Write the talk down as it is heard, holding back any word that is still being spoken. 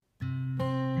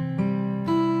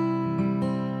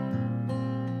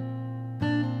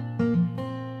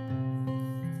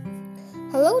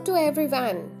Hello to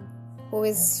everyone who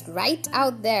is right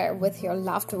out there with your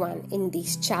loved one in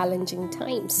these challenging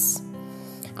times.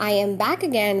 I am back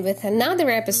again with another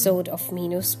episode of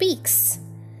Mino Speaks.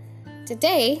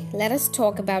 Today, let us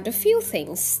talk about a few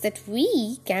things that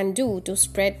we can do to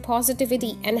spread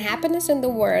positivity and happiness in the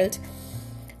world,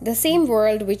 the same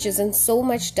world which is in so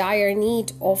much dire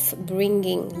need of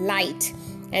bringing light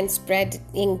and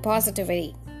spreading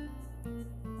positivity.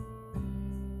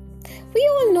 We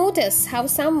all notice how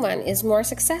someone is more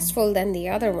successful than the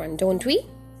other one, don't we?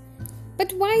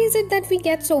 But why is it that we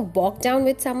get so bogged down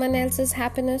with someone else's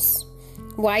happiness?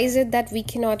 Why is it that we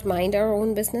cannot mind our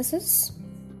own businesses?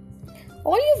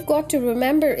 All you've got to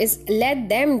remember is let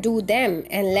them do them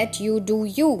and let you do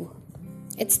you.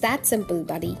 It's that simple,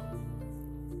 buddy.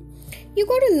 You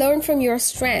got to learn from your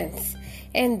strength,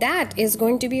 and that is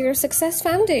going to be your success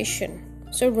foundation.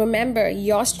 So remember,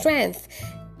 your strength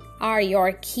are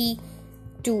your key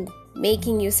to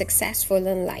making you successful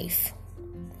in life.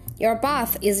 Your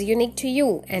path is unique to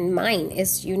you and mine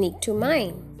is unique to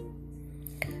mine.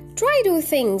 Try do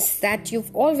things that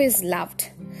you've always loved,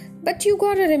 but you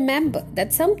gotta remember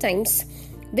that sometimes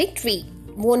victory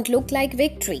won't look like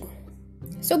victory.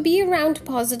 So be around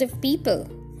positive people.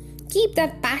 Keep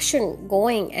that passion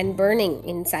going and burning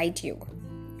inside you.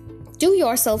 Do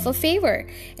yourself a favor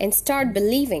and start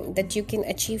believing that you can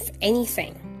achieve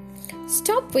anything.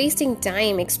 Stop wasting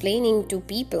time explaining to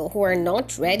people who are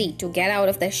not ready to get out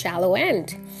of the shallow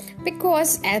end,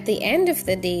 because at the end of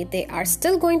the day, they are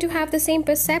still going to have the same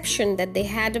perception that they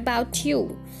had about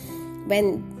you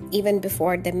even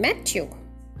before they met you.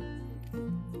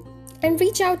 And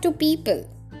reach out to people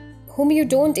whom you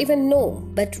don't even know,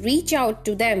 but reach out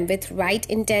to them with right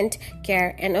intent,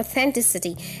 care, and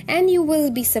authenticity, and you will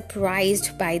be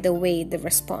surprised by the way they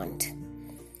respond.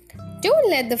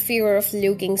 Don't let the fear of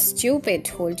looking stupid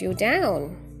hold you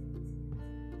down.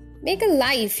 Make a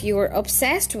life you are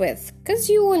obsessed with, because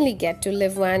you only get to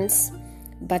live once.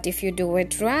 But if you do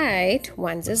it right,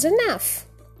 once is enough.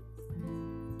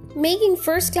 Making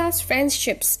first-class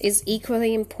friendships is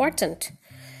equally important,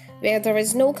 where there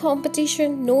is no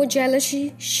competition, no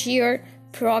jealousy, sheer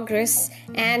progress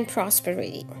and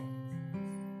prosperity.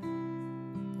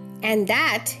 And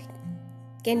that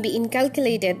can be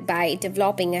inculcated by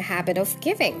developing a habit of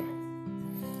giving.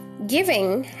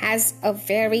 Giving has a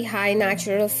very high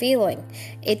natural feeling.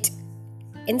 It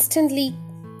instantly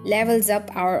levels up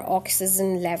our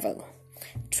oxygen level.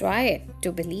 Try it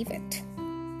to believe it.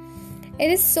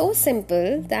 It is so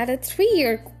simple that a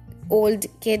 3-year-old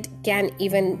kid can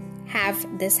even have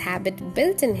this habit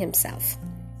built in himself.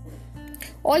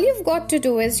 All you've got to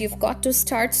do is you've got to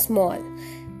start small,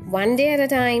 one day at a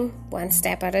time, one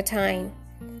step at a time.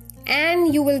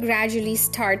 And you will gradually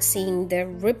start seeing the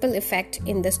ripple effect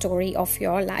in the story of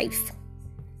your life.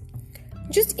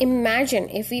 Just imagine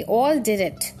if we all did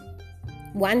it,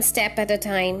 one step at a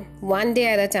time, one day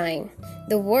at a time,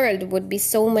 the world would be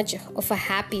so much of a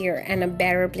happier and a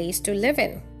better place to live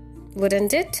in,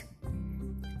 wouldn't it?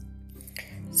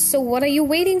 So what are you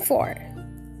waiting for?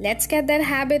 Let's get that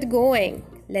habit going.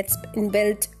 Let's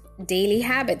build daily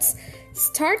habits.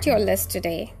 Start your list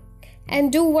today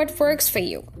and do what works for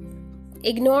you.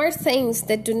 Ignore things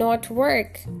that do not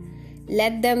work.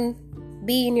 Let them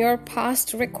be in your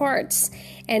past records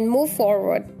and move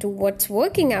forward to what's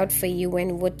working out for you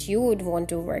and what you would want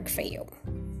to work for you.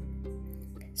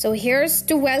 So here's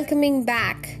to welcoming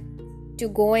back to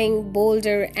going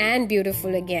bolder and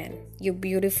beautiful again, you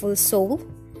beautiful soul.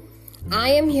 I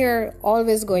am here,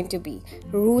 always going to be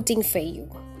rooting for you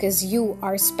because you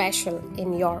are special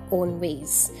in your own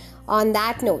ways. On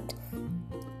that note,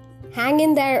 hang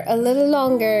in there a little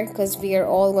longer because we are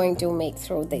all going to make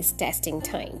through these testing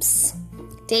times.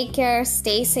 Take care,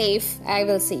 stay safe. I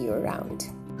will see you around.